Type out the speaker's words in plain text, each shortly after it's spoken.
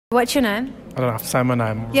What's your name? I don't have to say my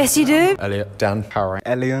name. Yes, you do. Elliot. Dan. Harry.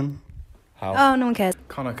 Elian. Hal. Oh, no one cares.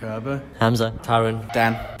 Connor Kerber. Hamza. Tyron.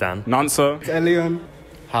 Dan. Dan. Nanso. Elian.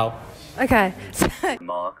 Hal. Okay. So,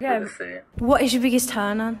 Mark. what is your biggest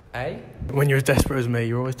turn on? Hey? When you're as desperate as me,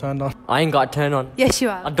 you're always turned on. I ain't got a turn on. Yes, you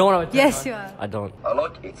are. I don't have a turn Yes, on. you are. I don't. I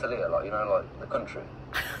like Italy a lot, you know, like the country.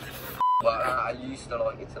 But I used to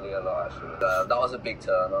like Italy a lot actually. That was a big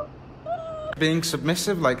turn on. Being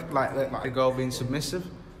submissive, like a girl being submissive.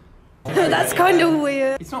 That's kind of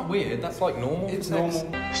weird. It's not weird, that's like normal. It's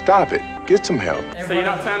normal. Stop it. Get some help. So you're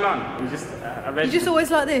not turned on? You just, You just always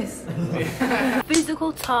like this?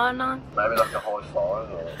 Physical turn on. Maybe like a high five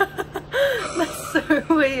or... That's so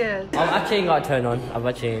weird. I've actually ain't got a turn on. I've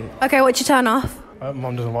actually ain't. Okay, what's your turn off?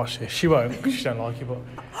 Mum doesn't watch this. She won't because she don't like you, but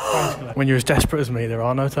basically, when you're as desperate as me, there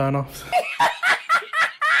are no turn-offs.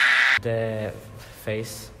 The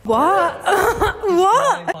face. What?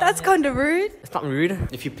 What? That's kind of rude. It's not rude.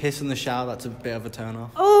 If you piss in the shower, that's a bit of a turn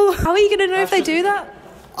off. Oh, how are you going to know if they do that?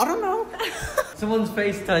 I don't know. Someone's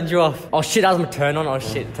face turns you off. Oh shit, that was my turn on. Oh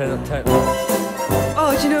shit, turn on, turn on.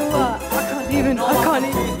 Oh, do you know what? I can't even. I don't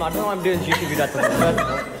know what I'm doing so you can do that to me.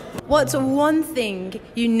 What's one thing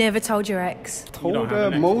you never told your ex? Told her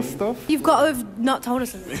more stuff. You've got to have not told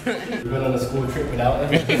us something. We went on a school trip without her.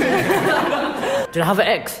 Did I have an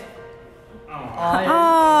ex?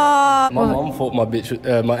 Oh. My mum thought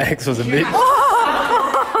my ex was a bitch.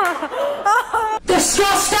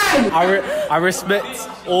 Disgusting! I respect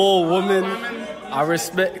all women. I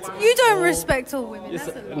respect... You don't respect all women.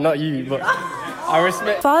 That's Not you, but I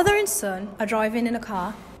respect... Father and son are driving in a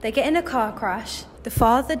car. They get in a car crash. The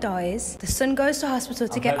father dies. The son goes to hospital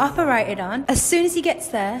to get operated on. As soon as he gets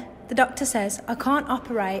there, the doctor says, I can't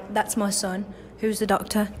operate. That's my son. Who's the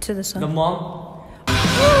doctor to the son? The mom.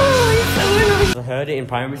 I heard it in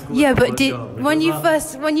primary school. Yeah, but when you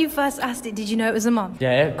first asked it, did you know it was a mom?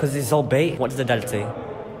 Yeah, because it's all bait. What does the dad say?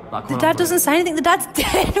 The dad doesn't say anything. The dad's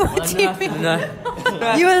dead. What do you mean? No.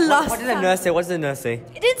 You were lost. What did the nurse say? What does the nurse say?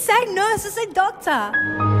 It didn't say nurse. It said doctor.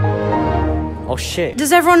 Oh shit.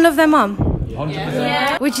 Does everyone love their mum? 100%.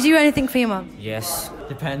 Yeah. Would you do anything for your mum? Yes.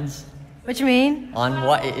 Depends What do you mean? on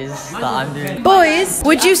what it is that I'm doing. Boys,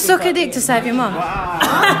 would you suck a dick to save your mum?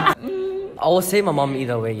 I will say my mum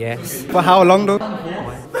either way, yes. For how long though? Wow!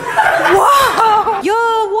 Yo,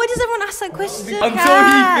 why does everyone ask that question? Until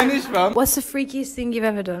he finished, man. What's the freakiest thing you've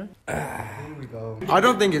ever done? I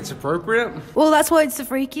don't think it's appropriate. Well, that's why it's the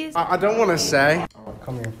freakiest. I don't want to say.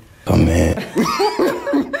 Come here.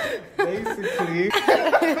 Basically.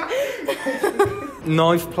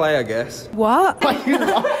 Knife play, I guess. What?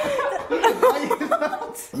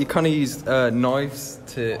 You kind of use knives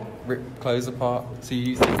to rip clothes apart, so you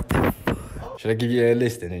use them. Should I give you a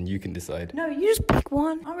list and then you can decide? No, you just pick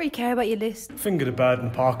one. I don't really care about your list. Fingered a bird in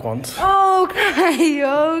the park once. Okay,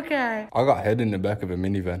 okay. I got head in the back of a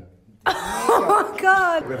minivan. Oh,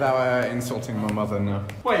 God. Without insulting my mother, no.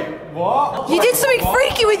 Wait, what? You did something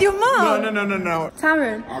freaky with your mum. No.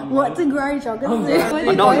 Taryn, what do grey joggers do?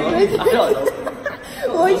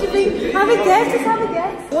 What do you think? Have a guess, just have a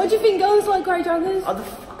guess. What do you think girls like grey joggers? How the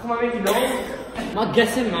fuck am I making noise? Not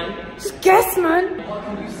guessing, man. Just guess, man. What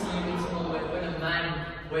can you see when a man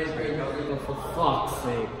wears grey joggers? For fuck's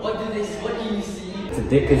sake. What do you see? It's a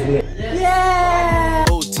dick, isn't it? Yeah!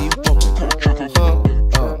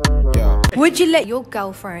 Would you let your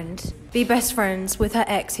girlfriend be best friends with her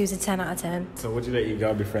ex who's a 10 out of 10? So would you let your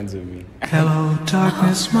girl be friends with me? Hello,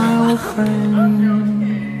 darkness, my old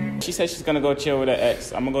friend. she said she's gonna go chill with her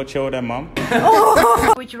ex. I'm gonna go chill with her mum.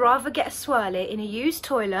 Oh. Would you rather get a swirly in a used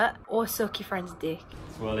toilet or suck your friend's dick?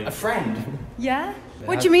 Swirly. A friend? Yeah?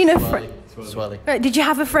 What do you mean a friend? Swirly. Did you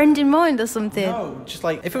have a friend in mind or something? No, just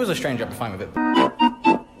like, if it was a stranger, I'd be fine with it.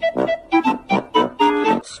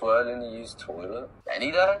 Swirl in the used toilet.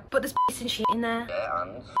 Any day? But there's piss and shit in there. Yeah,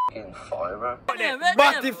 and f***ing fibre.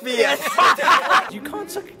 You can't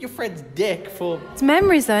suck your friend's dick for... It's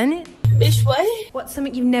memories though, isn't it? Bitch, what? What's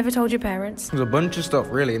something you've never told your parents? There's a bunch of stuff,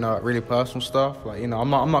 really, like really personal stuff. Like, I'm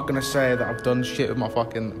not gonna say that I've done shit with my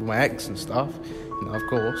ex and stuff. Of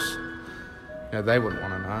course. They wouldn't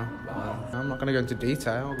want to know. I'm not gonna go into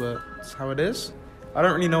detail, but it's how it is. I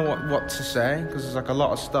don't really know what to say because there's like a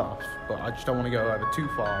lot of stuff, but I just don't want to go either too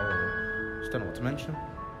far or just don't know what to mention.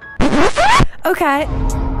 Okay.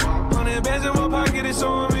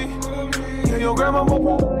 Your grandma get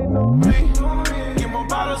more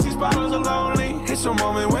bottles, these bottles are lonely. It's a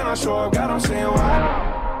moment when I show up, God, I'm saying why.